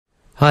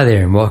Hi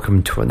there and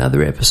welcome to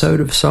another episode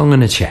of Song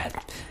and a Chat.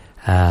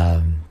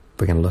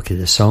 We're going to look at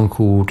a song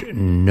called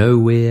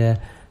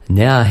Nowhere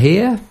Now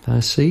Here,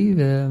 I see,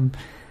 and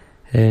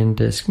it's going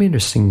to be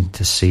interesting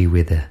to see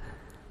where the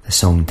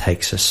song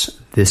takes us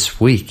this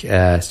week.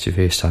 It's your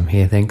first time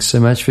here, thanks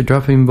so much for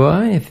dropping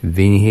by. If you've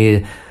been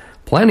here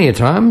plenty of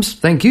times,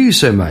 thank you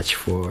so much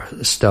for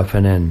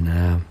stopping in.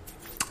 I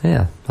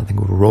think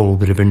we'll roll a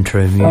bit of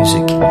intro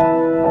music.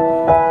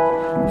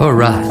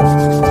 Alright,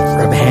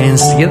 rub our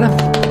hands together.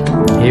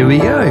 Here we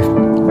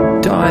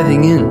go,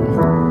 diving in.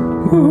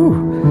 Woo.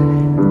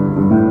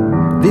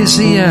 There's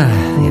the,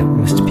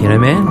 Mr. Piano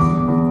Man.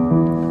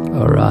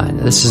 Alright,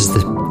 this is the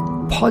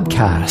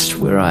podcast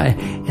where I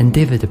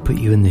endeavour to put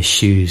you in the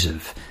shoes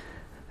of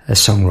a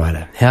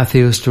songwriter. How it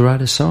feels to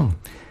write a song.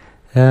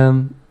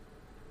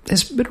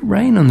 There's a bit of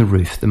rain on the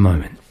roof at the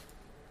moment.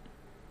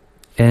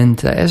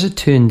 And as it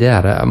turned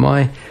out,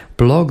 my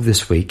blog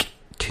this week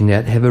turned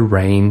out to have a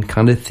rain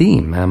kind of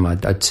theme.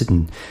 I'd sit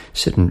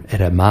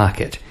at a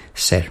market,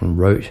 sat and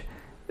wrote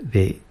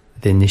the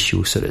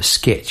initial sort of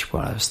sketch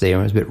while I was there.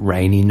 It was a bit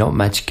rainy, not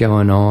much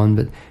going on,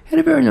 but had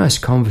a very nice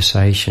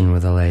conversation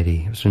with a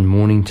lady. It was in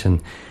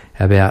Mornington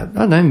about,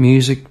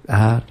 music,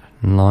 art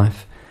and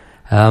life.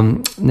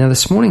 Now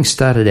this morning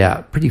started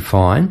out pretty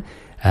fine.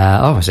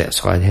 I was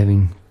outside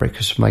having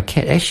breakfast with my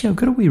cat. Actually, I've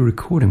got a wee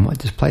recording, might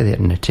just play that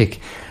in a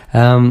tick.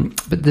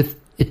 But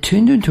it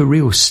turned into a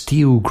real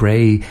steel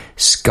grey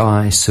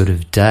sky sort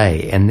of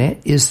day, and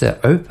that is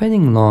the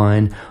opening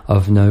line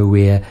of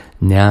Nowhere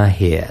Now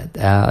Here.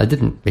 I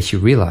didn't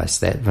actually realise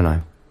that when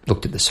I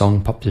looked at the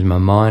song, popped in my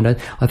mind. I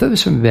thought it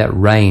was something about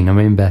rain. I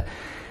remember,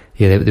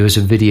 there was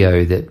a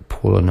video that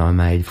Paul and I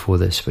made for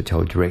this, which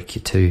I'll direct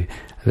you to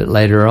a bit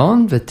later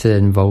on, but it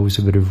involves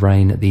a bit of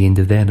rain at the end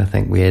of that. I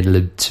think we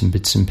ad-libbed some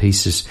bits and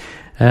pieces.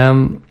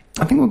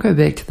 I think we'll go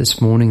back to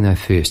this morning though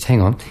first. Hang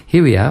on.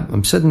 Here we are.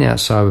 I'm sitting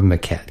outside with my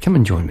cat. Come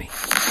and join me.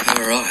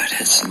 All right.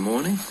 It's the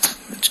morning.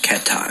 It's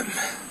cat time.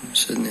 I'm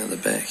sitting out the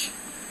back.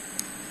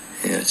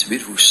 Yeah, it's a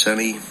beautiful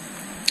sunny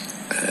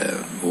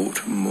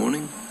autumn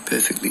morning.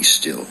 Perfectly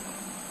still.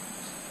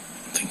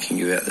 I'm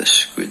thinking about the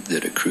squid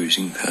that are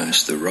cruising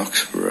past the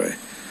rocks where I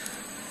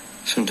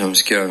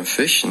sometimes go and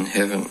fish and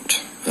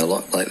haven't a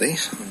lot lately.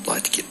 So I'd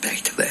like to get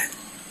back to that.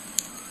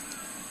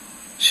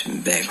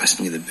 Sitting back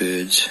listening to the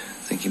birds,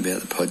 thinking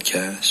about the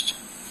podcast.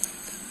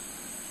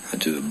 I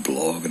do a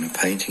blog and a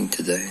painting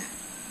today.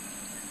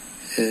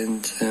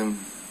 And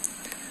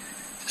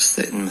just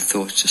letting my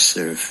thoughts just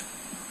sort of,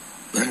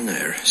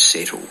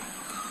 settle,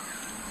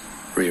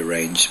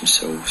 rearrange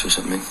themselves or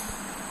something.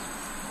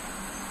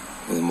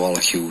 All the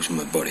molecules in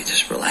my body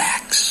just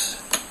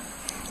relax,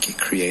 get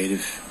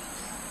creative.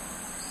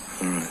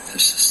 Alright,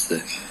 this is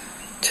the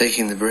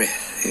taking the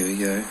breath. Here we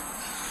go.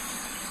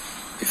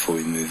 Before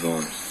we move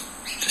on.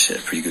 Just had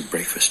a pretty good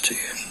breakfast too.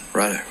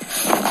 Righto.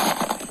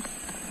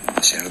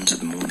 Sounds of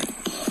the morning.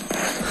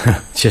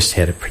 Just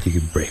had a pretty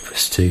good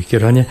breakfast too.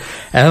 Good on you.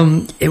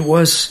 It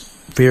was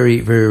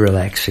very, very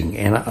relaxing,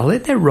 and I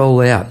let that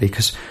roll out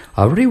because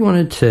I really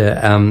wanted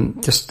to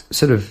just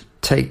sort of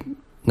take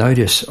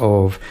notice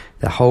of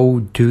the whole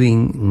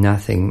doing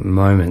nothing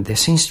moment. There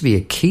seems to be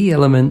a key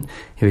element,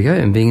 here we go,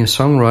 in being a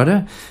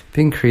songwriter,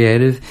 being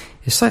creative.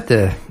 It's like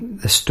the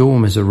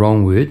storm is the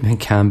wrong word,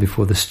 calm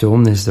before the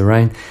storm, there's the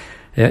rain.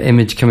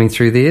 Image coming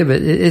through there,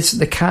 but it's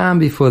the calm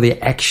before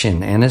the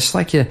action, and it's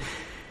like you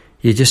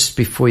just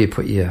before you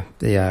put your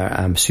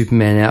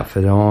Superman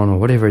outfit on or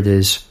whatever it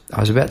is. I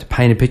was about to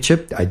paint a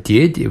picture. I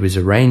did. It was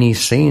a rainy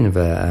scene of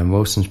a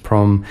Wilson's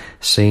prom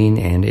scene,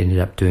 and ended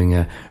up doing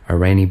a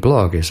rainy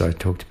blog, as I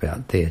talked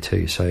about there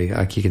too. So you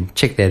can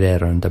check that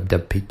out on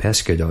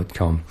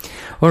www.petepasco.com.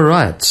 All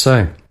right,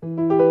 so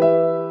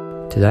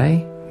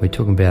today we're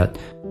talking about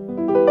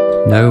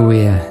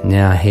Nowhere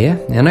Now Here,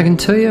 and I can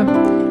tell you.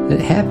 It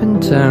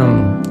happened,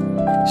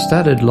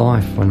 started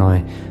life when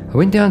I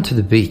went down to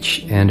the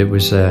beach, and it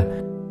was a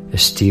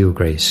steel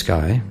grey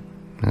sky,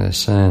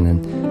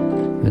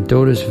 and my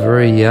daughter's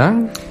very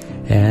young,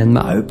 and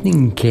my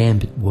opening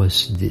gambit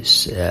was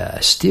this,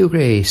 steel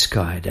grey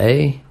sky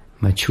day,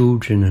 my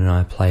children and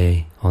I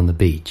play on the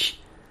beach.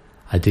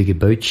 I dig a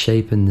boat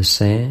shape in the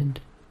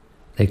sand,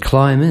 they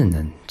climb in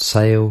and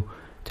sail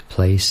to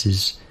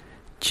places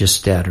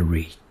just out of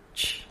reach.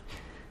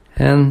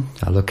 And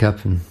I look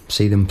up and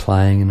see them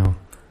playing, and I'll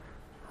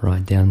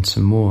write down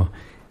some more.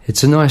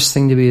 It's a nice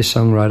thing to be a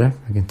songwriter,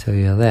 I can tell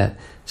you that.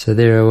 So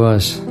there I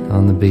was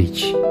on the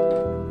beach.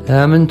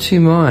 I'm in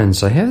two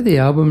minds. I have the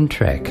album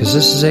track, because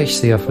this is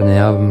actually off an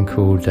album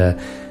called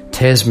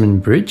Tasman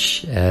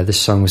Bridge. This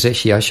song was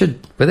actually, I should,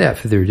 without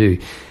further ado,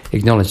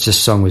 acknowledge this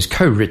song was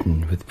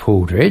co-written with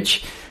Paul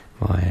Dredge,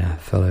 my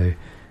fellow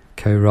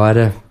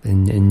co-writer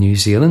in New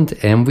Zealand,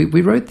 and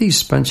we wrote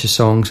these bunch of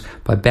songs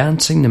by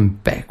bouncing them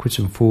backwards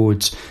and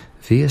forwards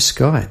via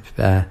Skype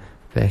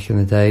back in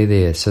the day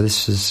there. So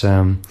this is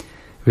it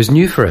was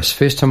new for us,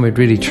 first time we'd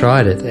really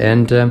tried it,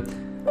 and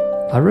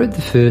I wrote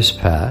the first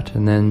part,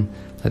 and then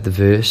like the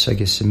verse, I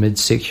guess the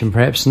midsection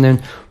perhaps, and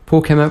then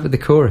Paul came up with the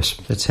chorus.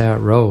 That's how it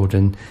rolled,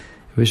 and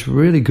It was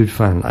really good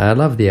fun. I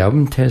love the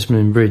album,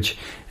 Tasman Bridge.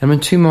 And I'm in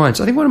two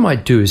minds. I think what I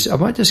might do is I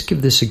might just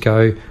give this a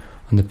go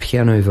on the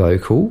piano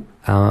vocal,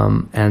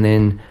 and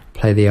then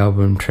play the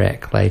album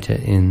track later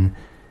in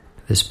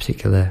this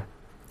particular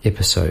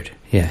episode.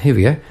 Yeah, here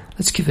we go.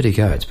 Let's give it a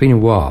go. It's been a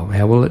while.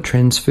 How will it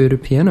transfer to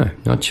piano?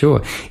 Not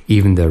sure.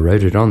 Even though I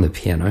wrote it on the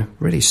piano,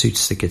 really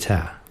suits the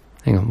guitar.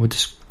 Hang on, we'll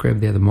just grab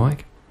the other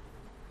mic.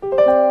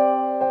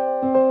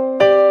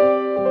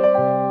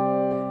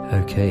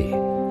 Okay.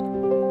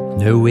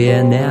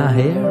 Nowhere Now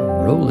Here,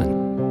 rolling.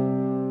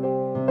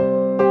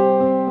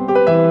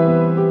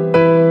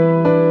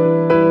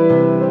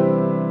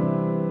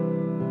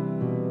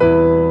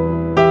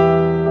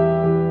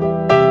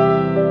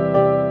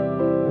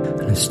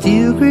 A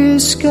steel grey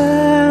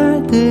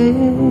sky day,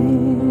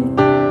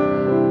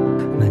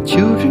 my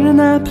children and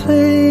I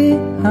play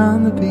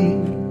on the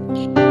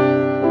beach,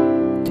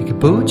 take a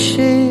boat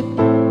shape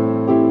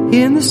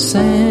in the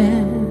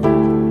sand,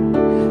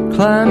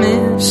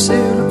 climbing,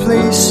 sail to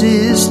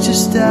places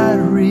just out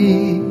of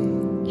reach.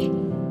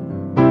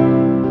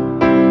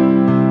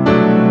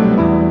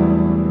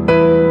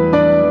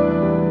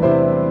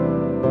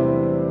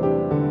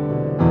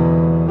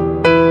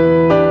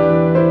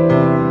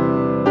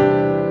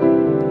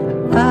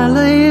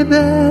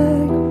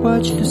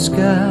 The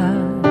sky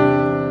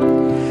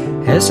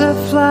as I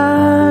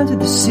fly to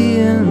the sea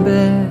and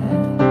back,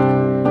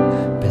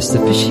 past the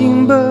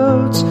fishing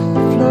boats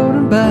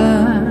floating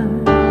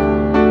by,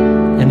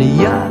 and a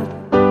yacht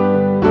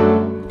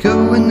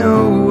going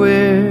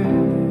nowhere.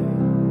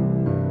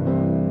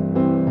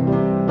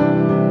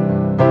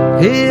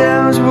 Hey,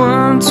 I was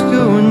once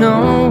going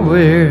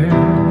nowhere,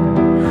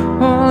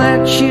 all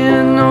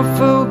action, no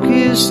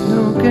focus,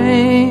 no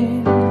gain.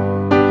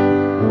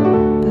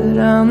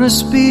 On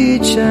this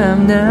beach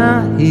I'm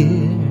now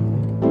here,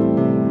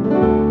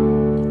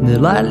 in the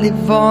lightly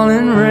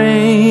falling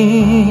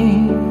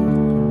rain.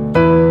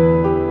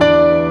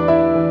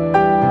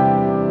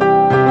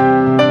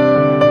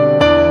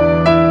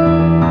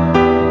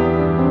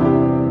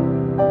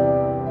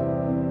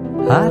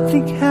 I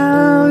think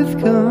how we've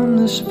come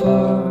this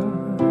far,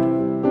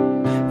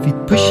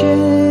 feet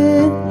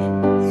pushing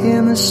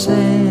in the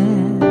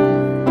sand.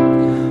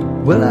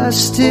 Will I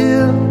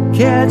still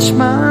catch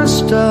my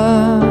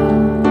star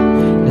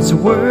as the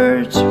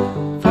words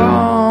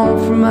fall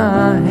from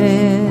my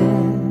hand?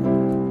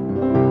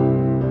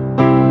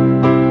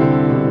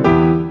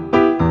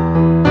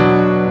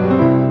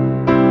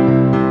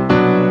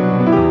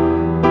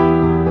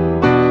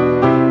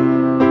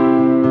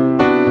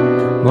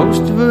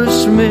 Most of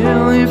us are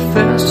merely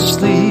fast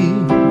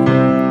asleep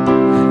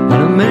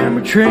on a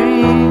memory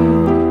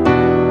train,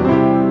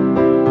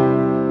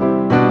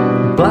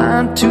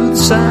 blind to the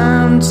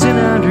sounds in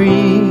our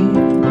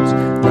dreams,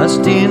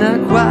 lost in our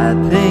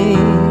quiet pain.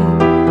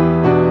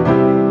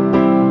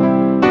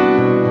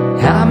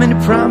 How many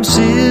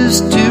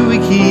promises do we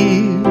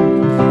keep?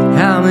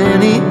 How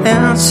many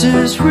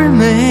answers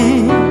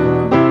remain?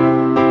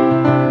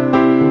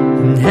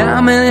 And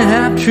how many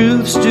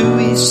half-truths do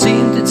we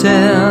seem to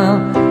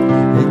tell?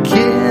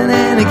 Again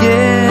and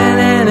again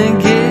and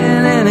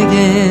again and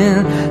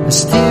again, the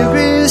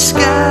starry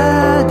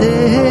sky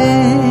day.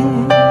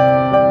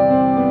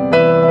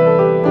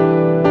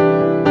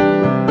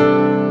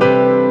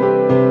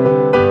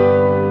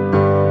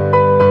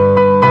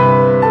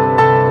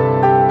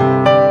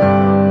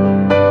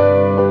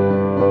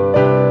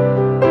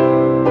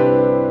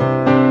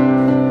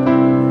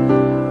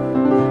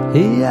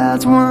 Hey, I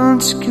was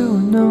once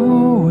going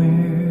nowhere.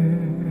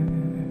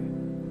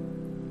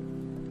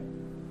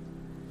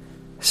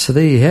 So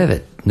there you have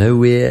it.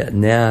 Nowhere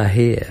Now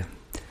Here.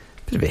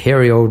 Bit of a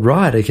hairy old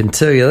ride, I can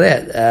tell you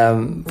that.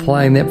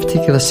 Playing that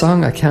particular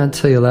song, I can't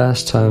tell you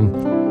last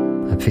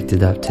time I picked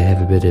it up to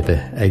have a bit of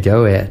a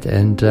go at,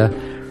 and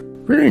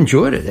really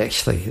enjoyed it,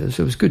 actually. It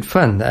was good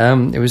fun.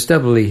 It was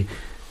doubly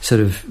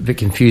sort of a bit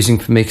confusing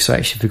for me because I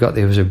actually forgot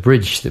there was a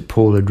bridge that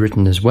Paul had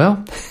written as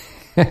well.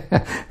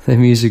 The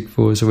music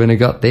for. So when I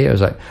got there, I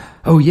was like,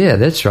 oh yeah,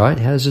 that's right.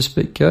 How does this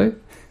bit go?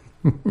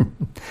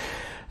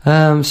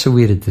 So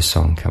where did the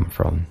song come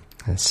from?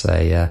 Let's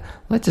say, I'd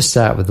like to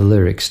start with the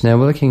lyrics. Now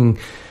we're turn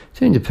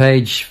to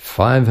page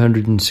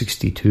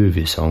 562 of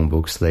your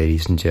songbooks,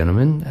 ladies and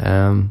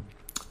gentlemen.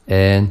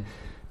 And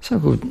so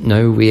called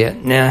Nowhere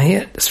Now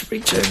Here. Just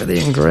reach over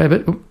there and grab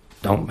it. Ooh,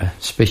 a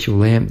special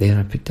lamp there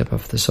I picked up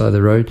off the side of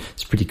the road.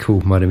 It's pretty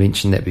cool. Might have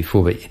mentioned that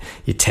before, but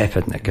you tap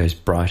it and it goes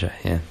brighter.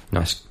 Yeah,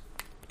 nice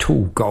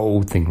tall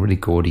gold thing, really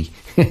gaudy.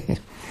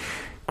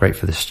 Great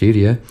for the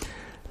studio.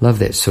 Love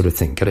that sort of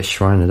thing. Got to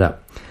shrine it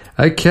up.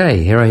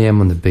 Okay, here I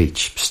am on the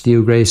beach.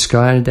 Steel grey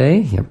sky today.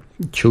 Yep.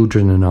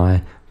 Children and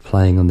I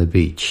playing on the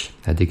beach.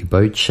 I dig a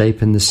boat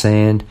shape in the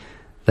sand.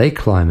 They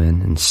climb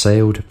in and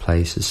sail to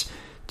places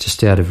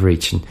just out of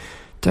reach. And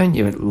don't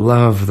you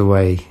love the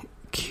way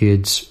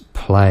kids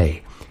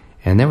play?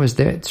 And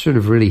that sort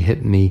of really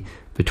hit me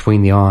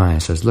between the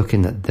eyes. I was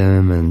looking at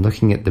them and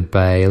looking at the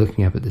bay,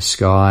 looking up at the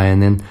sky,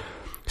 and then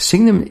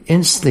seeing them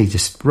instantly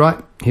just,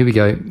 right, here we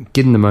go,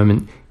 get in the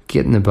moment,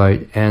 get in the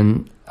boat,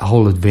 and a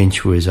whole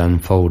adventure was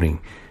unfolding.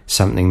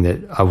 something that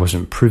I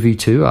wasn't privy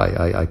to.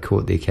 I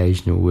caught the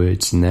occasional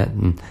words and that,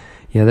 and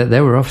that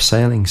they were off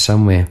sailing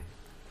somewhere.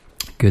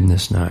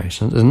 Goodness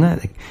knows. Isn't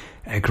that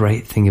a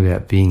great thing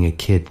about being a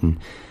kid? And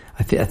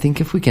I think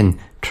if we can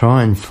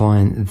try and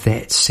find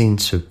that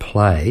sense of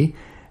play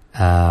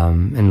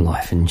in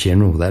life in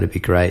general, that'd be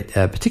great,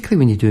 particularly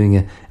when you're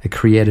doing a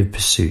creative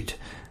pursuit,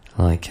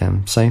 like,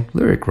 say,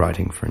 lyric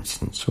writing, for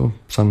instance, or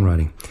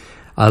songwriting.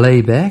 I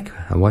lay back,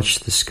 I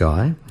watch the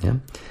sky,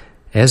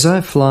 as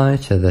I fly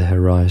to the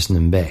horizon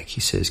and back,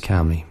 he says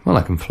calmly. Well,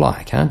 I can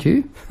fly, can't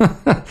you?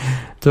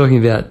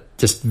 Talking about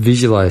just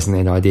visualizing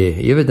that idea.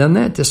 You ever done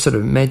that? Just sort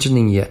of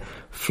imagining you're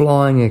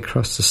flying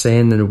across the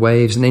sand and the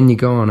waves, and then you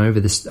go on over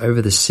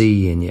the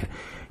sea, and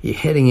you're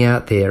heading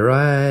out there,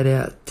 right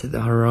out to the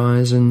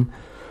horizon,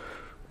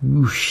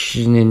 whoosh,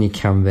 and then you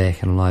come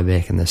back and lie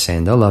back in the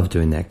sand. I love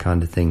doing that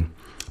kind of thing.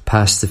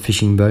 Past the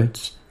fishing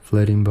boats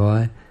floating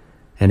by,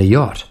 and a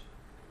yacht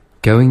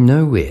going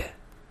nowhere.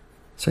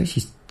 So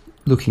she's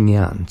looking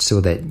out and saw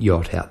that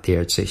yacht out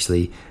there. It's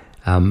actually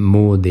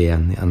moored there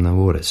on the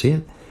water. See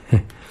it?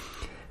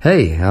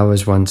 Hey, I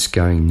was once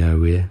going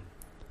nowhere.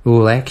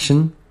 All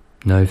action,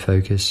 no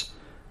focus,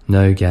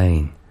 no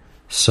gain.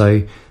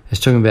 So it's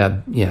talking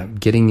about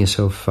getting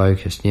yourself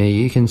focused.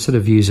 You can sort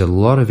of use a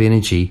lot of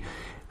energy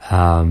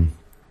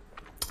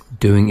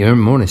doing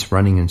more or less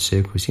running in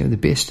circles. The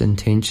best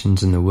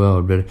intentions in the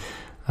world. But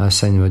I was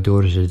saying to my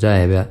daughter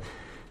today about,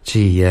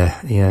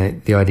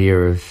 the idea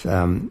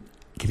of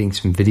getting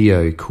some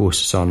video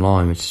courses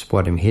online, which is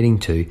what I'm heading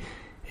to.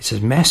 It's a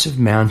massive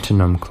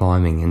mountain I'm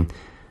climbing, and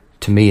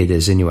to me it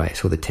is anyway.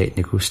 It's all the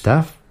technical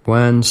stuff,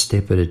 one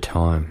step at a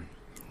time.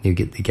 You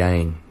get the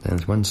gain, and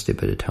it's one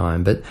step at a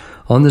time. But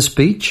on this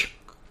beach,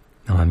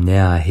 I'm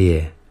now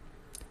here.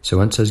 So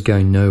once I was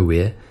going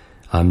nowhere,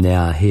 I'm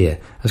now here.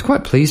 I was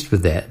quite pleased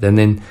with that. And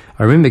then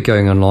I remember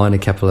going online a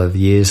couple of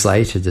years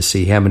later to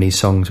see how many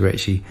songs were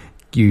actually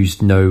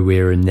used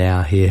nowhere and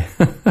now here.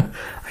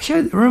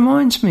 Actually, it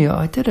reminds me,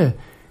 I did a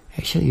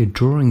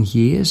drawing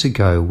years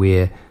ago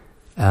where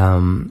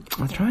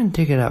I'll try and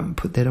dig it up and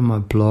put that on my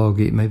blog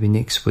maybe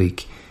next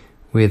week,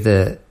 where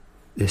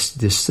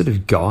this sort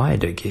of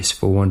guide, I guess,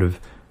 for want of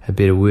a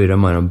better word,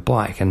 I'm on a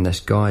bike, and this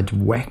guide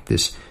whacked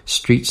this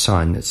street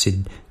sign that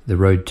said the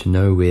road to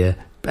nowhere,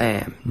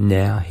 bam,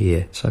 now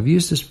here. So I've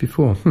used this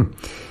before.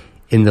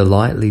 In the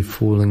lightly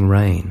falling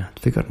rain. I'd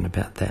forgotten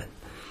about that.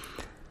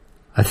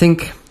 I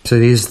think, so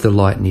there's the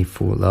lightly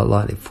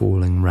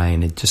falling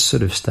rain. It just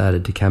sort of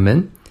started to come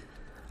in.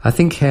 I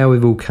think how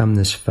we've all come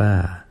this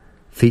far.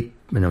 Feet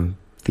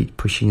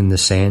pushing in the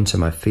sand, so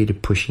my feet are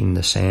pushing in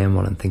the sand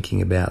while I'm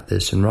thinking about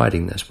this and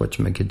writing this,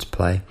 watching my kids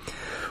play.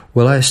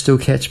 Will I still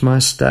catch my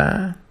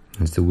star?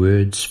 As the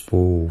words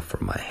fall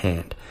from my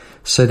hand.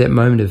 So that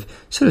moment of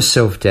sort of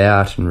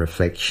self-doubt and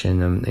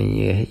reflection, and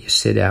you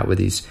set out with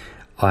these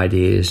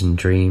ideas and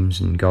dreams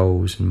and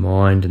goals in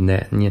mind and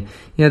that, and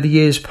the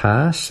years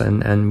pass,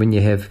 and when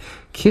you have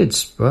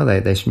kids, well,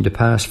 they seem to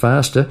pass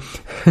faster.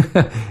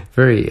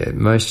 Very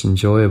most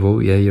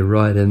enjoyable. You're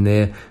right in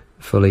there,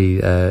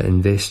 fully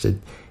invested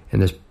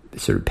in this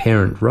sort of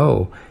parent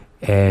role,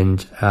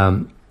 and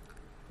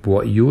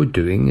what you're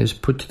doing is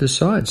put to the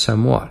side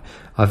somewhat.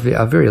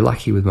 I'm very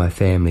lucky with my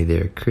family.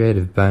 They're a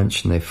creative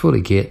bunch, and they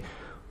fully get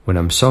when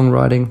I'm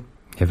songwriting,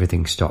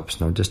 everything stops,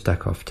 and I'll just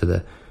duck off to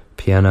the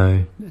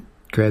piano,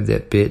 grab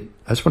that bit.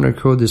 I just want to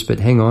record this bit.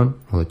 Hang on.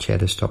 All the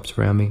chatter stops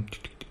around me.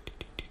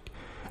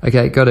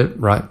 Okay, got it.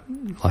 Right.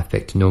 Life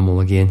back to normal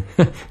again.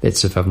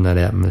 That's if I'm not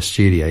out in the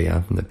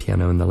studio, from the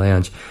piano in the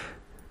lounge.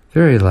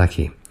 Very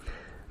lucky.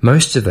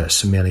 Most of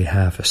us are merely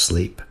half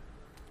asleep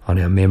on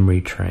our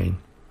memory train.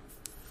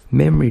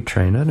 Memory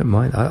train, I don't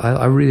mind.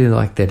 I really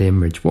like that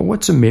image. Well,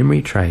 what's a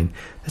memory train?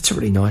 That's a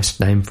really nice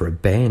name for a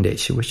band,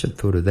 actually. Wish I'd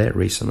thought of that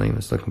recently. I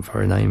was looking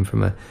for a name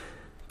from a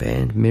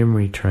band.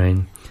 Memory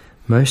train.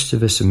 Most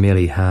of us are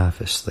merely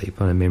half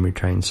asleep on a memory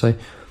train. So,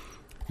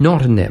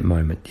 not in that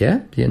moment,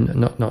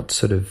 not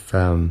sort of,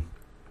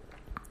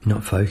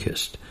 not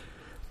focused.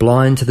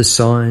 Blind to the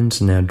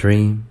signs in our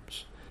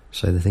dreams.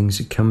 So the things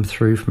that come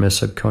through from our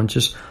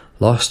subconscious,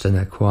 lost in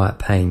our quiet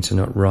pain, so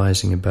not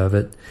rising above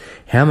it.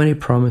 How many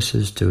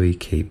promises do we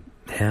keep?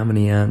 How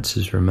many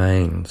answers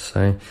remain?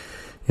 So,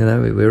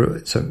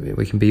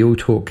 we can be all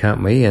talk,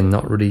 can't we, and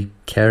not really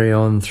carry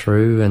on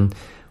through. And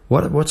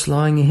what's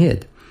lying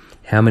ahead?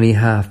 How many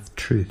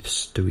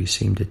half-truths do we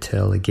seem to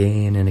tell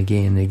again and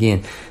again and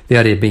again? The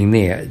idea being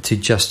there to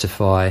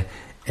justify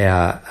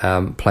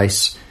our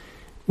place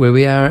where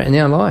we are in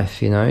our life,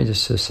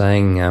 just sort of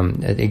saying,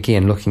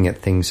 again, looking at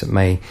things that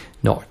may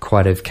not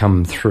quite have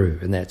come through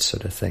and that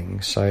sort of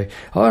thing. So,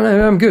 oh,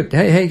 no, I'm good.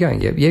 Hey, how you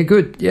going? Yep, yeah,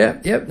 good.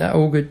 Yep, no,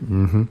 all good.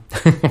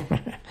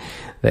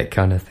 That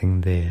kind of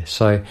thing there.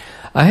 So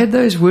I had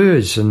those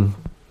words and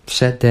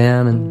sat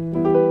down,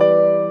 and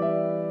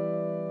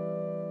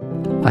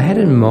I had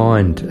in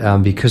mind,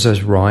 because I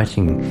was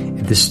writing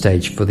at this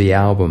stage for the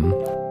album,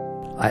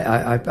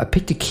 I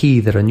picked a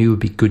key that I knew would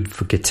be good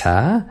for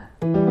guitar,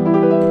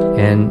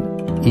 and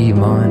E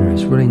minor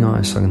is really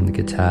nice on the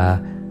guitar,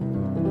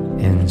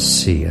 and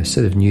C. I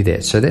sort of knew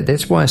that. So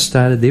that's why I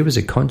started. There was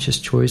a conscious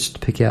choice to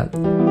pick out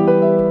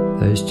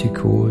those two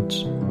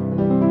chords.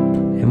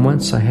 And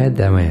once I had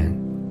that,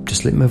 man,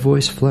 just let my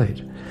voice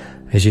float.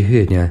 As you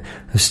heard, a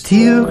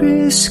steel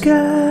grey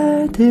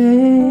sky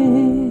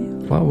day.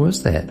 What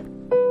was that?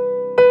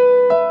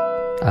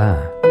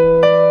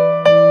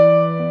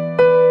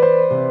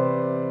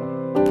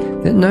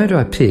 That note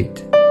I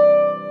picked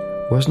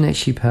wasn't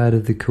actually part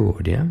of the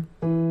chord, yeah?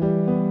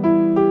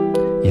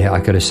 Yeah, I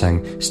could have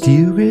sung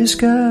steel grey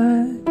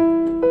sky,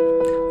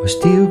 or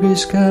steel grey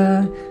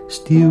sky,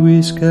 steel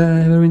grey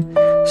sky,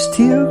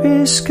 steel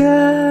grey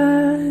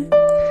sky.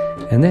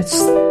 And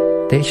that's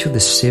actually the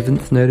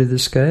seventh note of the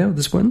scale,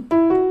 this one.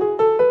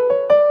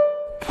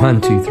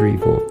 1, 2, 3,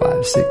 4,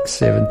 5, 6,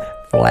 7,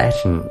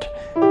 flattened.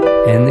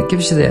 And it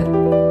gives you that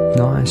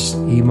nice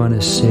E minor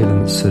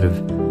 7 sort of,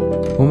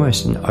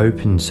 almost an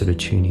open sort of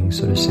tuning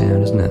sort of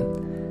sound, isn't it?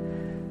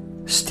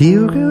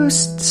 Steel grey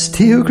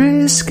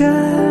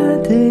sky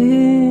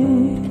day.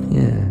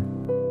 Yeah.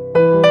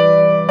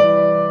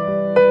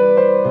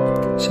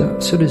 So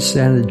it sort of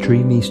sounded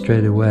dreamy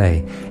straight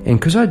away. And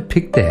because I'd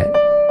picked that,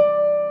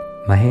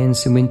 my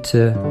hands then went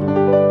to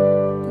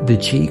the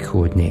G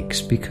chord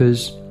next,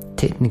 because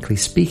technically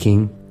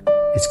speaking,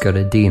 it's got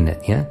a D in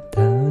it, yeah?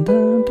 Da,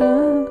 da,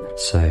 da.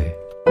 So,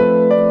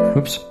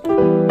 whoops.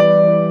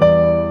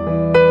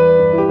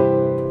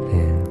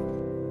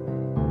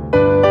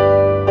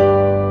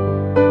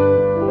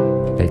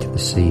 The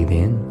C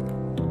then.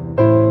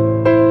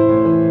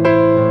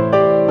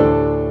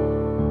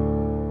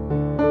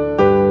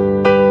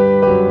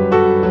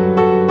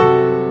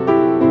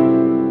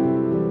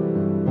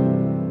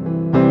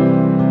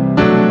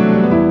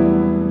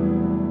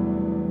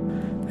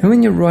 And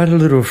when you write a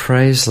little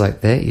phrase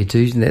like that, you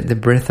do that, the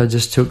breath I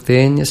just took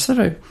there, and you sort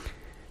of,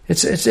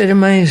 it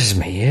amazes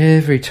me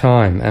every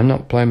time. I'm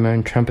not blowing my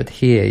own trumpet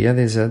here. Yeah,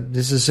 there's a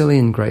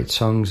zillion great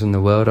songs in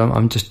the world.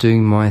 I'm just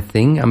doing my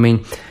thing. I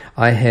mean,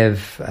 I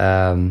have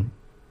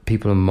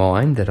people in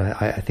mind that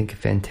I think are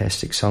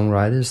fantastic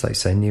songwriters, like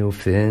say Neil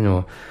Finn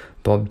or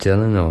Bob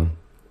Dylan or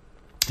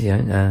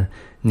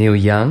Neil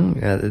Young.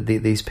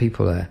 These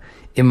people are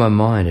in my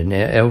mind, and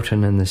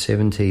Elton in the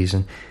 70s,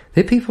 and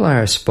they're people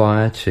I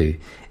aspire to.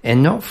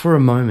 And not for a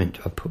moment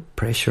I put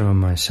pressure on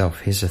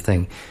myself, here's the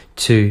thing,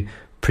 to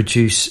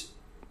produce,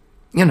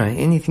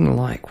 anything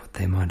like what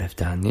they might have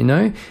done,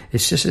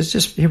 It's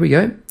just here we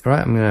go. All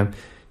right, I'm going to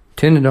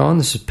turn it on.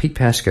 This is Pete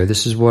Pasco.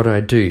 This is what I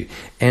do.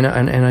 And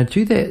I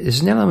do that.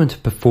 There's an element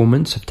of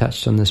performance. I've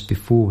touched on this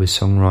before with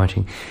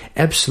songwriting.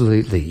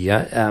 Absolutely.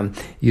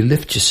 You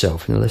lift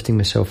yourself, and I'm lifting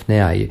myself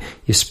now. Your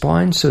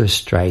spine sort of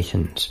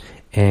straightens.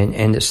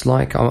 And it's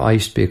like, I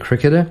used to be a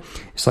cricketer.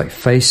 It's like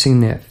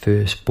facing that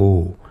first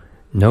ball.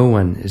 No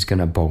one is going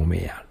to bowl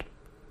me out.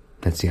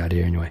 That's the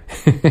idea anyway.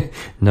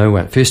 No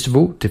one. First of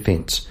all,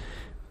 defence.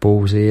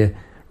 Ball's there.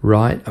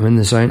 Right. I'm in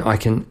the zone.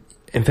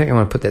 In fact, I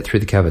want to put that through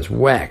the covers.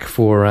 Whack,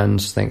 4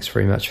 runs. Thanks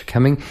very much for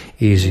coming.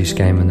 Easiest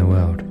game in the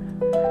world.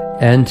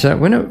 And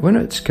when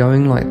it's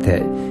going like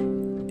that,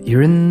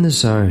 you're in the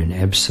zone,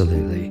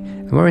 absolutely.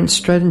 And we went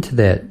straight into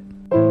that.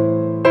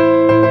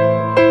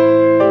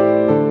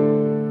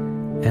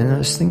 And I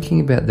was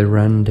thinking about the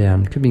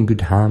rundown. Could be in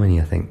good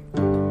harmony, I think.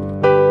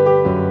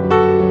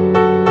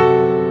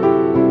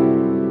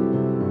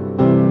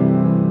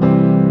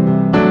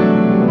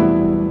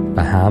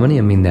 By harmony,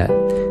 I mean that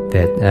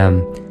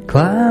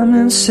climb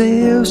and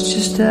sail's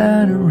just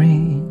out of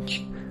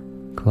reach.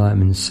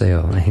 Climb and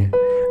sail.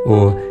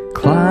 Or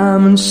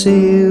climb and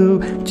sail,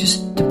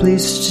 just a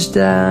place just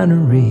out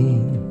of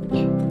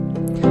reach.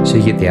 So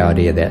you get the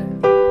idea of that.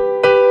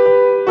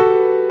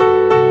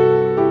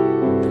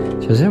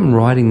 So as I'm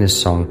writing this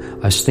song,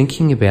 I was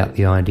thinking about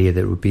the idea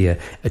that it would be a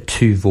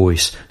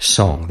two-voice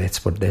song.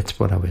 That's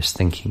what I was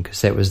thinking,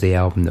 because that was the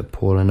album that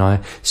Paul and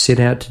I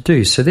set out to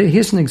do. So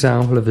here's an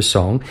example of a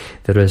song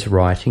that I was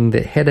writing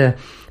that had a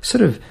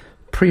sort of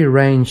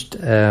prearranged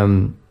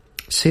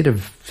set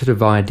of sort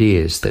of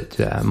ideas that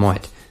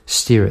might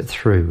steer it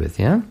through with,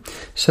 yeah?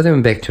 So then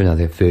we're back to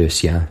another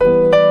verse, yeah?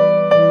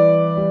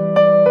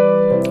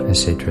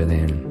 Etc.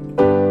 then.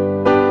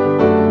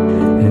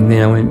 And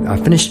then when I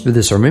finished with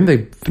this, I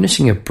remember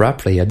finishing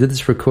abruptly. I did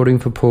this recording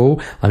for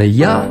Paul on a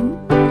yacht,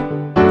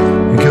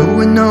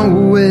 going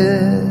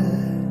nowhere.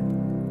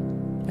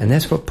 And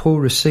that's what Paul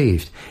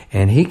received.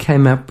 And he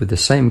came up with the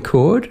same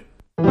chord.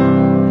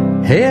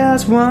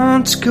 Here's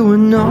once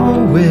going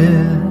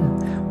nowhere,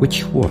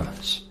 which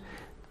was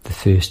the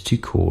first two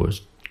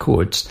chords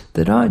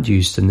that I'd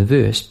used in the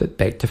verse, but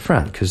back to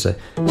front, because a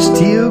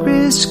steel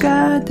grey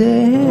sky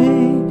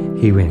day,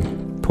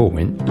 Paul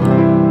went,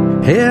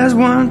 here's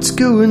once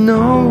going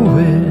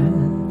nowhere.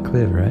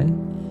 Clever, eh?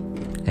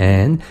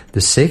 And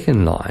the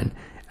second line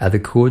are the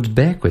chords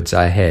backwards.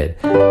 I had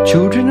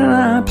children and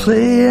I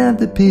play at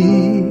the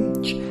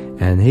beach,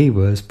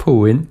 and Paul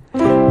went,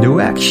 no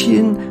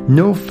action,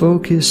 no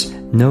focus,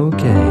 no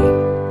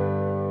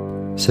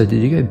gain. So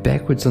did you go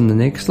backwards on the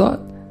next lot?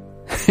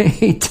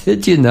 He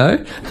did,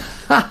 I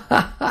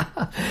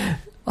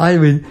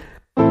went,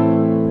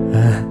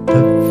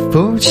 the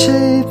boat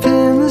shape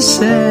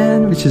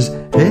which is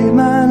A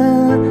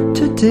minor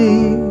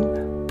today.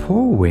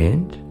 Paul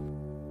went,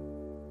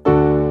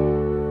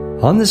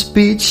 on this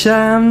beach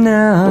I'm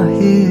now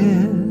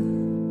here.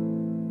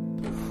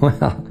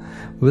 Wow,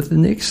 with the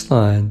next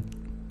line,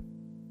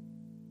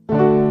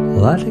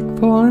 like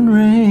falling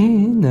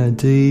rain, a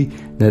D.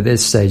 No, that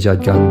stage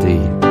I'd gone D.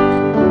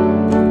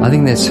 I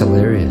think that's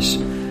hilarious.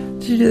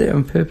 Did you do that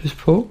on purpose,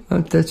 Paul?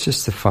 That's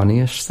just the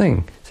funniest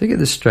thing. So get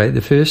this straight.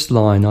 The first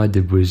line I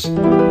did was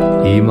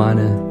E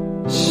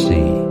minor,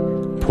 C.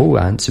 Paul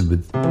answered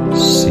with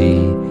C,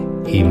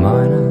 E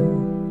minor.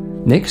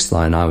 Next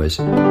line I was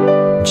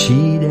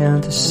G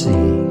down to C.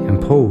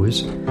 And Paul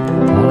was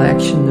all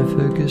action to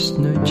focus,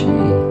 no G.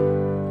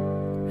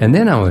 And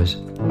then I was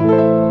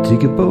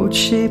dig a boat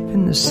shape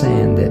in the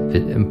sand, that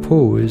bit. And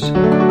Paul was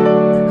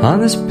on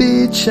this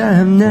beach I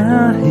am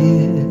now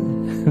here.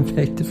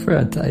 Back to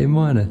front, A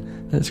minor.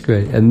 That's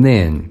great. And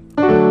then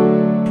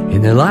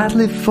in the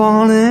lightly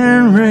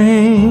falling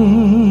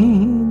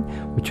rain,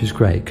 which was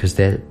great because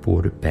that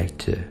brought it back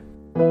to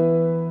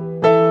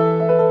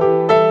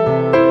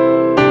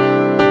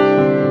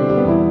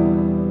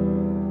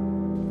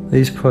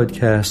these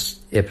podcast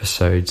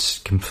episodes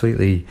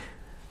completely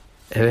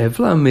have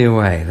blown me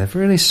away. They've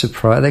really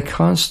surprised. They're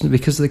constant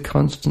because of the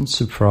constant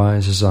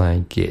surprises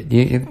I get.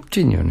 You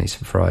genuinely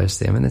surprised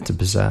them, and that's a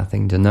bizarre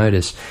thing to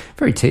notice.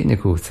 Very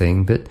technical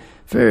thing, but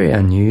very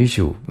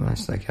unusual.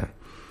 It's like a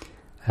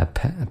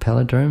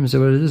palindrome. Is that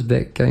what it is?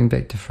 Going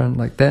back to front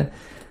like that.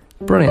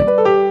 Brilliant.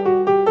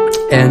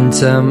 And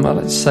I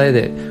like to say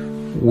that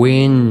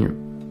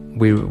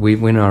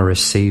when I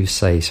receive,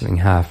 say, something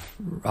half,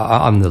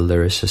 I'm the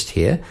lyricist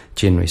here,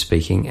 generally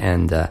speaking,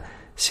 and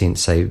sent,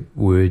 say,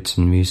 words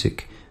and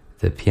music,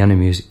 the piano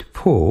music to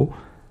Paul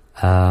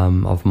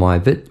of my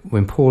bit.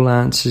 When Paul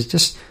answers,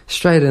 just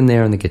straight in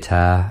there on the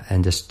guitar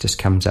and just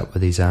comes up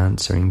with these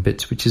answering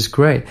bits, which is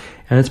great.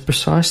 And it's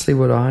precisely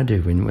what I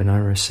do when I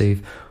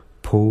receive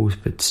Paul's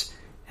bits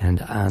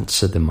and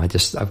answer them. I've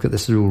got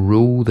this little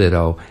rule that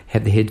I'll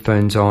have the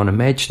headphones on.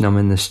 Imagine I'm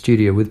in the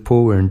studio with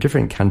Paul. We're in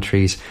different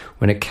countries.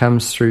 When it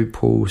comes through,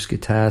 Paul's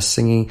guitar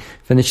singing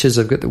finishes,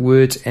 I've got the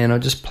words, and I'll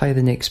just play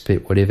the next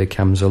bit, whatever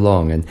comes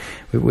along. And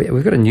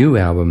we've got a new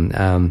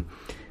album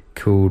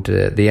called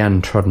The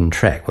Untrodden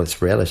Track. Well,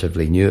 it's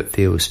relatively new. It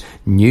feels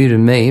new to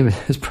me.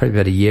 It's probably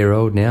about a year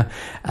old now.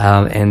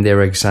 And there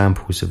are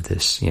examples of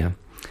this,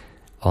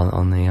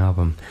 on the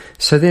album.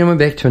 So then we're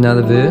back to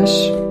another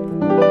verse.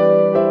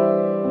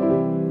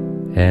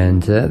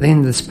 And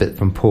then this bit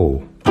from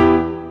Paul.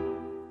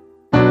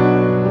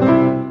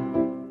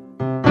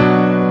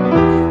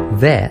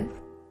 That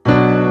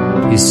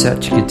is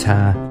such a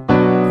guitar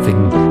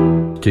thing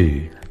to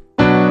do.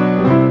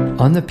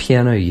 On the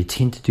piano, you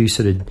tend to do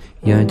sort of,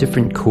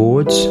 different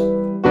chords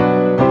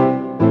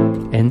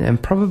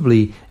and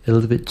probably a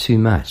little bit too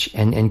much.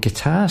 And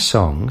guitar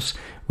songs,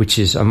 which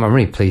is, I'm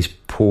really pleased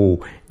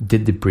Paul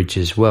did the bridge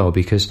as well,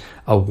 because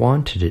I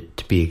wanted it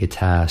to be a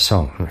guitar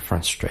song. I'm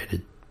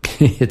frustrated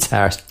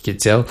guitarist can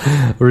tell.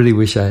 I really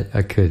wish I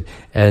could.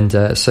 And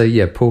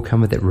Paul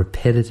come with that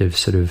repetitive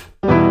sort of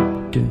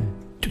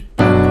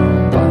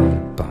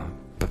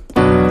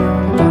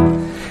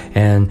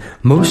and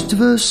most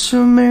of us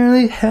are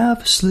merely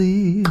half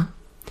asleep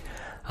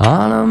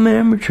on a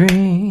memory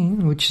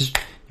train, which is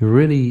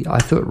really, I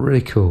thought,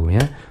 really cool,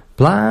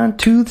 blind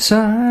to the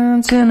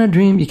signs in a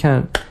dream. You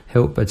can't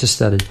help but just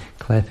started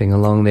clapping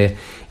along there.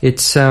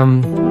 It's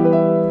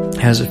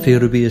how's it feel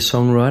to be a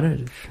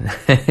songwriter?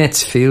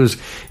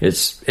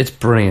 It's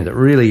brilliant. It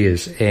really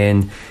is.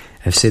 And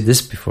I've said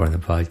this before on the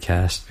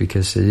podcast,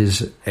 because it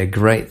is a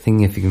great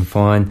thing if you can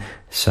find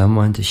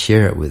someone to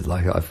share it with,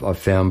 like I've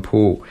found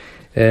Paul.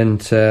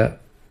 And I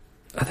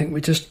think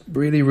we're just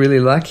really, really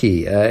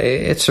lucky.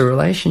 It's a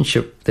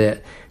relationship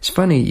that, it's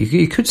funny,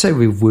 you could say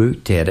we've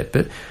worked at it,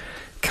 but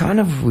kind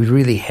of we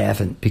really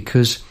haven't,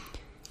 because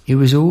it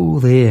was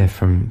all there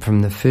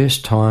from the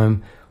first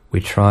time we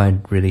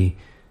tried really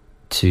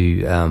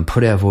to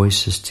put our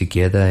voices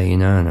together,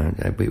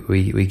 and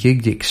we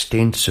gigged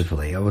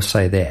extensively, I will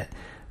say that.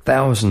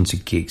 Thousands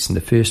of gigs, and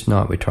the first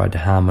night we tried to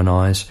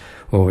harmonise,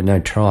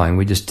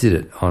 we just did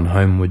it on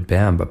Homeward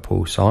Bound by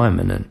Paul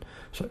Simon, and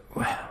so,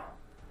 wow.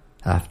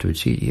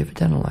 Afterwards, you ever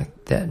done it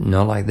like that?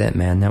 Not like that,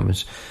 man.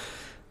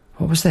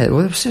 What was that?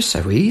 Well, it was just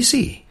so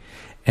easy.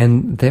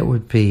 And that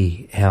would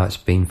be how it's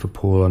been for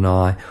Paul and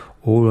I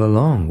all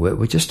along.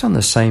 We're just on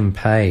the same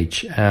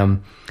page.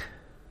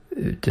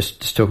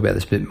 Just talk about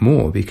this a bit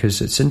more, because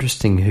it's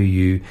interesting who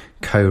you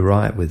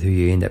co-write with, who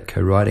you end up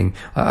co-writing.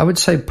 I would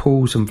say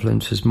Paul's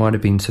influences might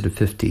have been sort of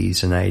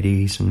 50s and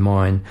 80s, and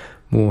mine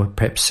more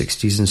perhaps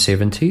 60s and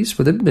 70s,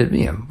 with a bit,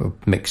 a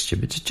mixture,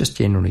 but just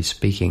generally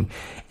speaking.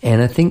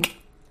 And I think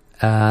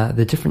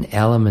the different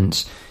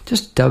elements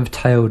just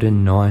dovetailed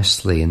in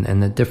nicely,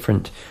 and the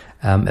different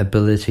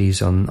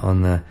abilities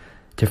on the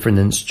different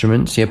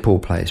instruments. Yeah, Paul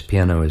plays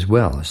piano as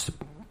well as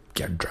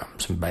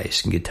drums and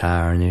bass and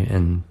guitar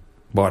and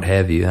what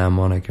have you,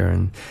 harmonica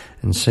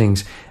and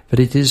sings. But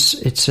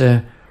it's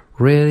a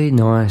really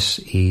nice,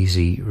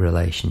 easy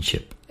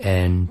relationship.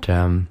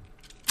 And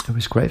it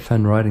was great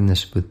fun writing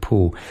this with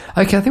Paul.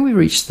 Okay, I think we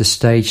reached the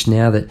stage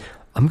now that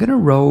I'm going to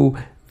roll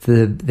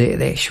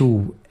the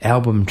actual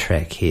album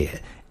track here.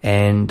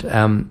 And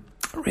I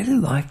really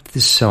liked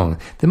this song.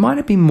 There might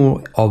have been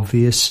more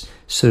obvious,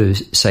 sort of,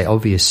 say,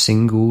 obvious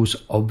singles,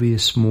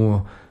 obvious,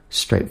 more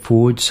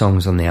straightforward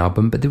songs on the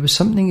album, but there was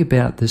something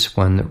about this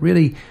one that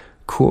really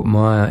caught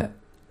my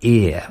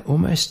ear,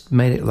 almost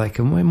made it like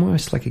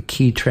almost like a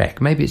key track.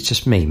 Maybe it's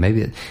just me.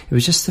 Maybe it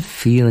was just the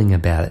feeling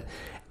about it.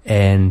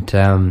 And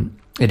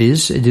it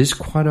is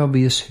quite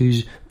obvious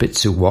whose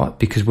bits are what,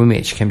 because when we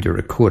actually came to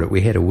record it,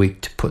 we had a week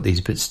to put these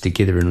bits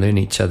together and learn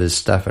each other's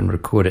stuff and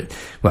record it.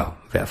 Well,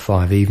 about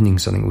 5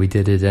 evenings, I think we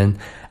did it, and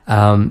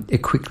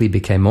it quickly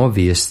became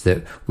obvious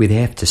that we'd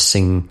have to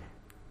sing.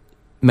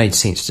 Made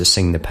sense to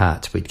sing the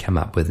parts we'd come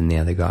up with, and the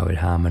other guy would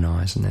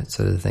harmonise and that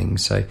sort of thing.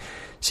 So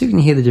you can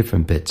hear the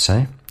different bits,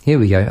 eh? Here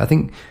we go. I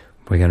think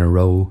we're going to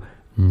roll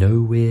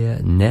Nowhere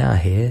Now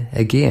here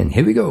again.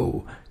 Here we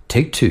go.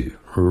 Take 2.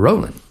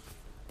 Rolling.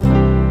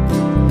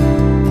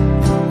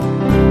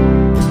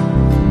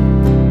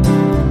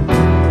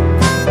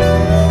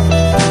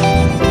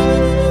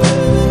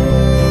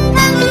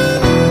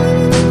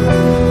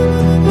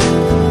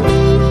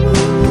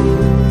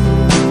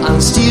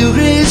 On still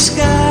gray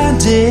sky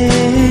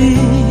day,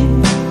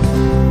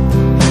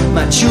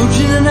 my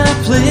children and I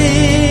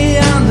play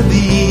on the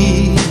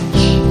beach.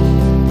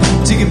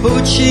 Take a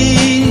boat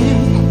shape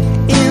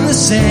in the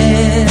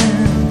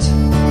sand,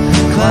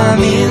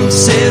 climb in,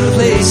 settle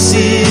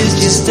places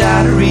just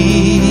out of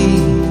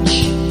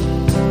reach.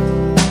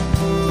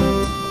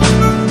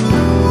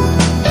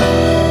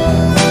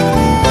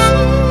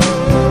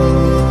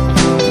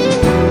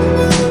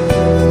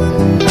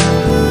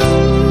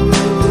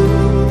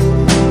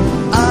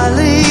 I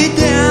lay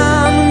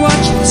down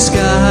watching the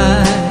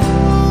sky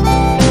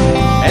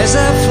as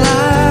I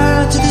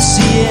fly to the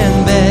sea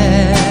and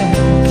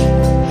back,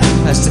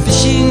 past the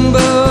fishing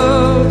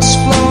boats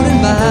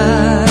floating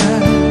by,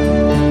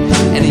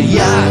 and a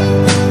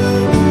yacht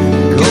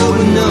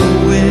going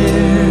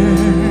nowhere.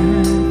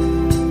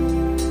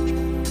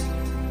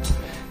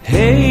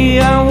 Hey,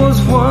 I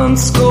was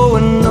once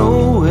going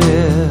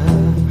nowhere,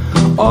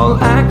 all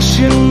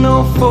action,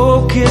 no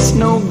focus,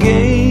 no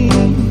gain.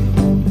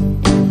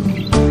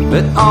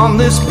 But on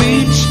this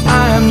beach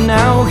I am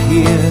now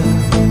here,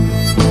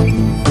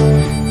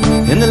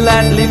 in the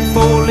lightly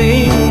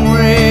falling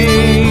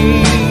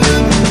rain.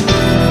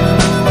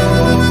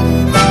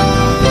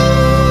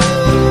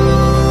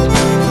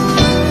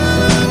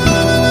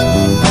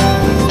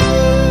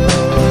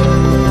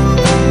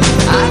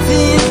 I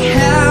think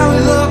how we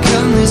all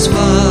come this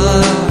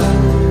far,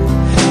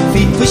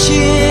 feet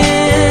pushing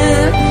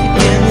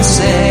in the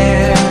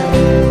sand.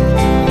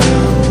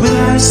 Will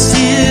I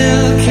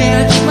still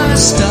catch my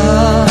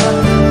star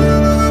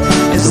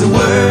as the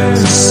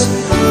words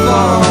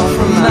fall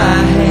from my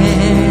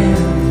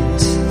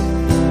hands?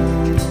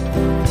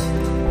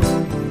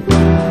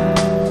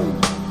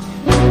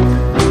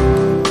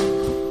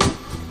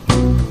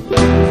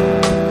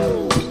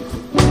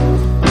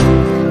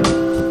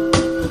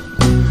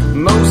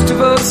 Most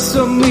of us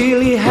are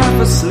merely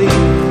half asleep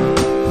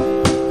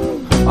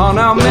on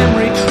our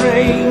memory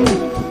train,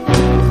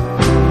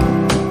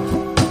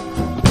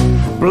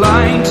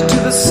 blind to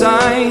the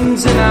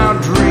signs in our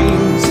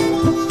dreams,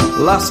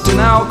 lost in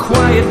our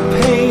quiet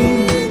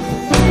pain.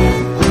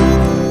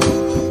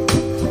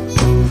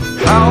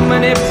 How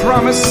many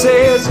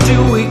promises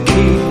do we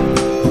keep?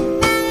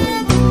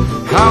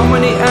 How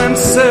many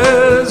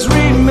answers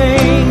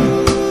remain?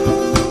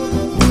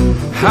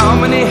 How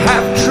many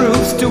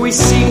half-truths do we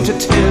seem to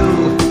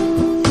tell?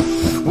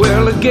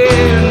 Well,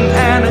 again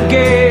and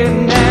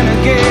again and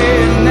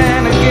again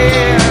and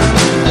again,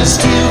 I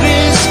still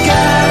is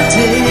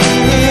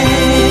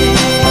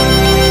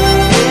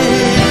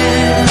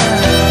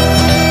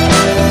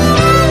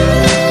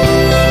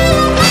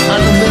on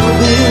the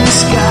Melbourne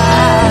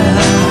sky,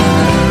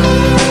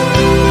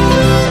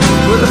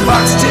 where the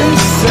fox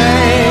didn't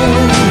sing,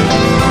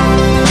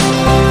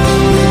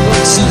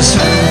 boats in the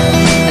sun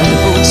and the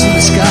boats in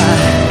the sky,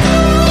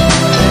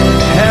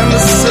 and the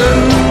sun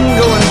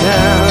going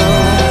down.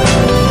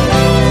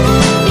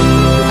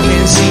 I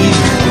can't see it,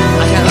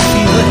 I gotta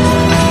feel it,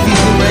 I can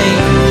feel the rain.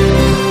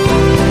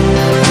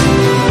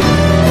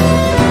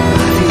 I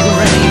feel the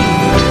rain.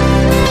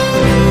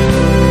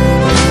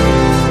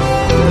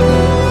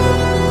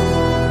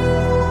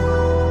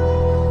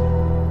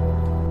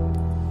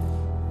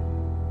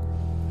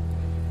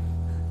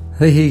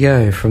 There you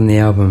go, from the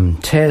album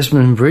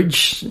Tasman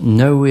Bridge,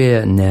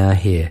 Nowhere Now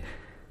Here.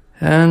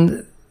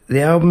 And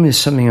the album is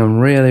something I'm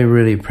really,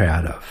 really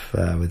proud of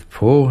with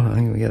Paul. I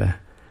think you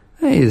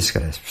just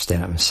got to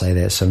stand up and say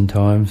that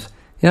sometimes.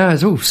 You know,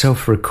 it's all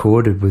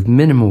self-recorded with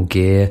minimal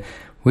gear.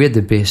 We had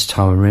the best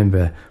time. I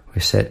remember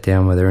we sat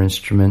down with our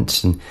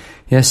instruments and,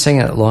 you know, sang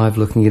it live,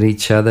 looking at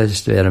each other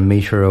just about a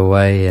metre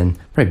away and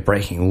probably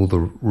breaking all the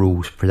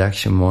rules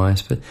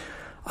production-wise. But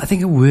I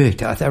think it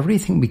worked. I really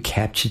think we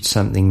captured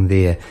something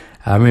there.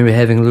 I remember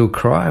having a little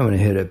cry when I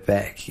heard it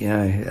back, you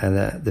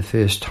know, the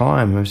first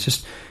time. It was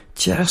just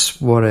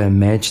just what I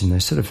imagine.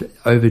 Those sort of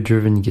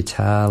overdriven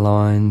guitar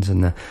lines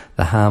and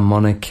the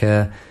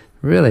harmonica.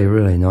 Really,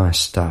 really nice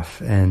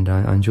stuff. And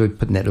I enjoyed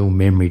putting that little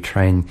memory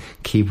train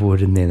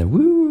keyboard in there. The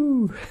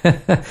woo!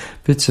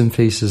 Bits and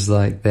pieces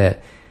like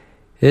that.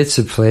 It's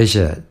a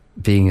pleasure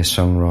being a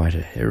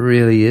songwriter. It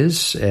really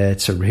is.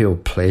 It's a real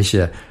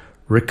pleasure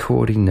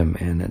recording them.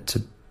 And it's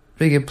a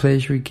bigger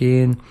pleasure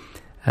again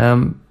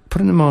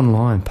putting them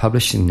online,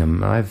 publishing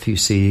them. I have a few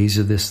CDs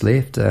of this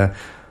left.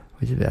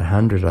 We did about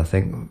 100, I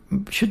think.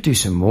 Should do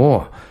some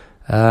more.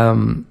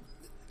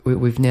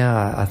 We've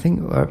now, I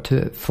think, we're up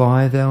to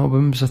 5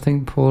 albums, I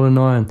think, Paul and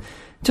I, and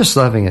just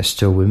loving it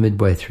still. We're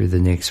midway through the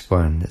next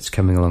one. It's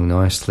coming along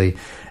nicely.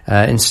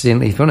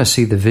 Incidentally, if you want to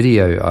see the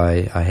video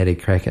I had a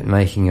crack at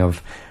making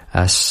of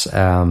us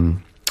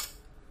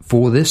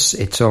for this,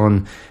 it's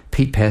on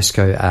Pete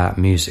Pascoe Art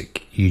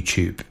Music.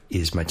 YouTube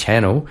is my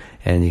channel,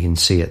 and you can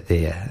see it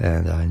there,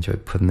 and I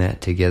enjoyed putting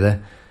that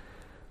together.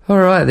 All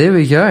right, there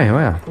we go.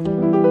 Wow.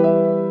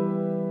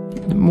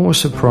 More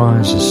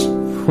surprises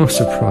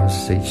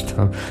each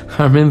time.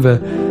 I remember,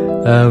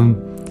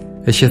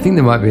 actually, I think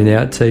there might be an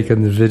outtake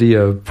on the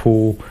video of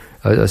Paul.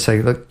 I was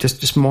saying, look,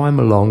 just mime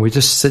along. We're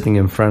just sitting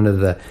in front of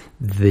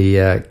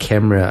the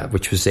camera,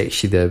 which was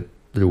actually the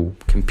little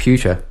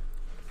computer.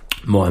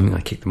 Miming, I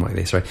kicked the mic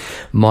there, sorry.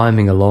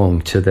 Miming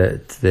along to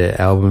the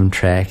album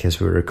track as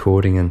we're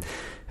recording and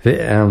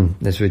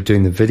as we're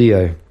doing the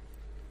video.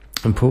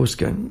 And Paul's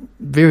going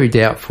very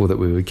doubtful that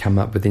we would come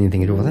up with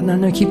anything at all. I thought,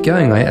 no, keep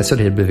going. I sort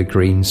of had a bit of a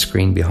green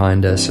screen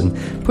behind us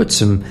and put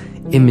some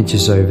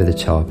images over the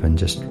top and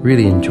just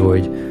really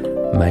enjoyed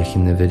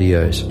making the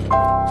videos.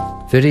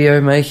 Video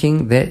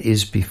making, that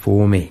is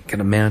before me.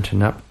 Got a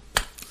mountain up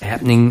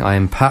happening. I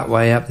am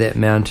partway up that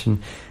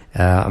mountain.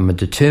 I'm a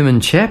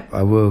determined chap.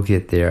 I will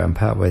get there. I'm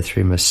partway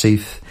through my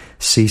seascape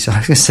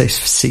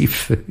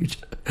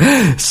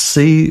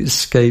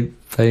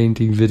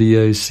painting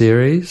video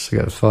series. I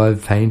got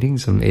 5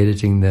 paintings. I'm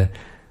editing the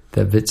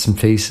bits and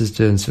pieces,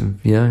 doing some,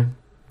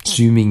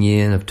 zooming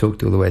in. I've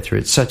talked all the way through.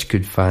 It's such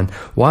good fun.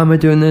 Why am I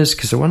doing this?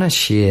 Because I want to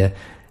share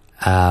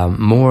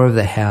more of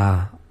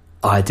how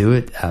I do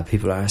it.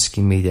 People are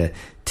asking me to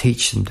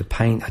teach them to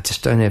paint. I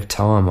just don't have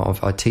time.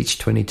 I teach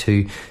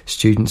 22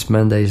 students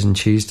Mondays and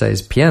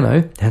Tuesdays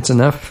piano. That's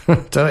enough, I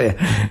tell you.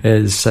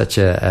 It's such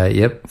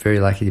very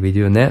lucky to be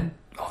doing that.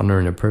 Honour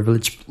and a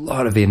privilege. A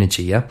lot of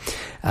energy, yeah.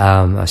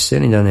 I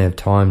certainly don't have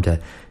time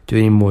to do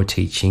any more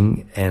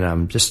teaching, and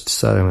I'm just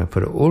deciding I'm going to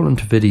put it all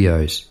into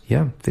videos,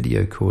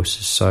 video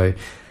courses. So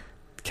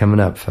coming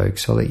up,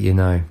 folks, I'll let you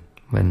know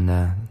when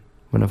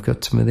I've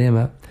got some of them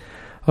up.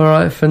 All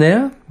right, for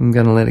now, I'm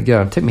going to let it go.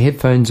 I'll take my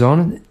headphones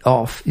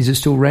off. Is it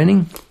still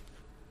raining?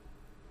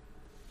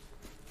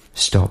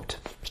 Stopped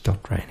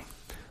raining.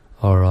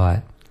 All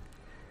right.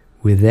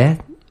 With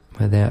that,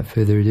 without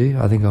further ado,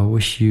 I think I'll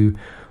wish you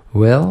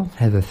well.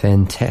 Have a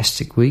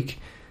fantastic week.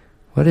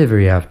 Whatever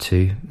you're up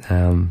to,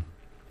 hope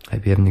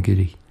you're having a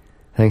goodie.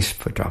 Thanks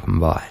for dropping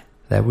by.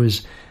 That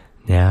was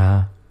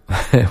Now.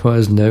 It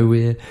was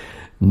Nowhere,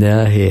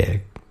 Now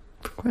Here.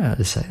 Wow,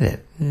 to say that.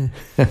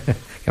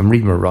 I'm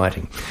reading my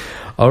writing.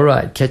 All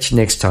right, catch you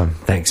next time.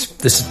 Thanks.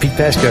 This is Pete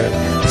Pascoe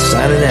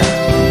signing out.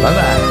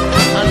 Bye-bye.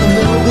 On the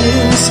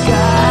Melbourne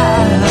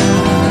sky,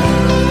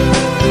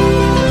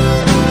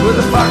 where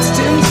the fox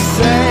tends to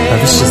say, oh,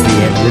 this is the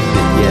ad-lib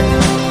bit, yeah.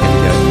 There we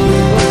go.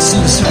 Boats in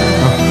the sky,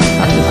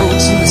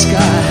 boats in the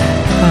sky.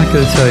 I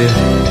gotta tell you.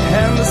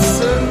 And the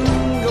sun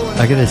going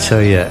I gotta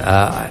tell you,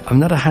 I'm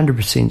not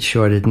 100%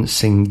 sure I didn't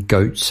sing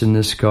Goats in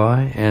the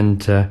Sky,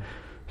 and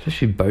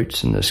especially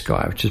Boats in the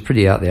Sky, which is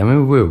pretty out there. I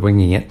mean, we were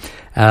winging it.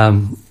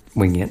 And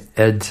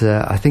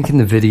I think in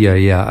the video,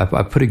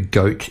 I put a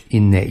goat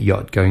in that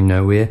yacht going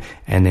nowhere,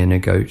 and then a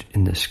goat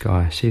in the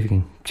sky. See if you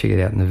can check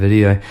it out in the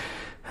video.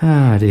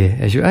 Ah, dear.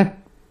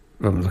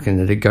 I'm looking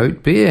at a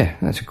goat beer.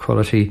 That's a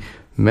quality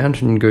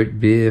mountain goat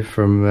beer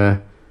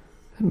from,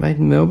 made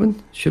in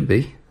Melbourne? Should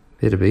be.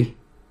 Better be.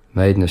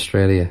 Made in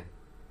Australia.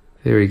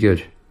 Very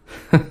good.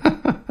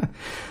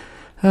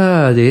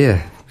 Ah,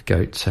 dear.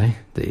 Goats, eh?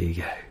 There you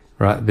go.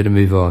 Right, better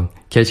move on.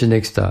 Catch you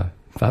next time.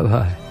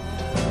 Bye-bye.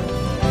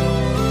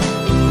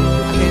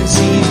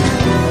 see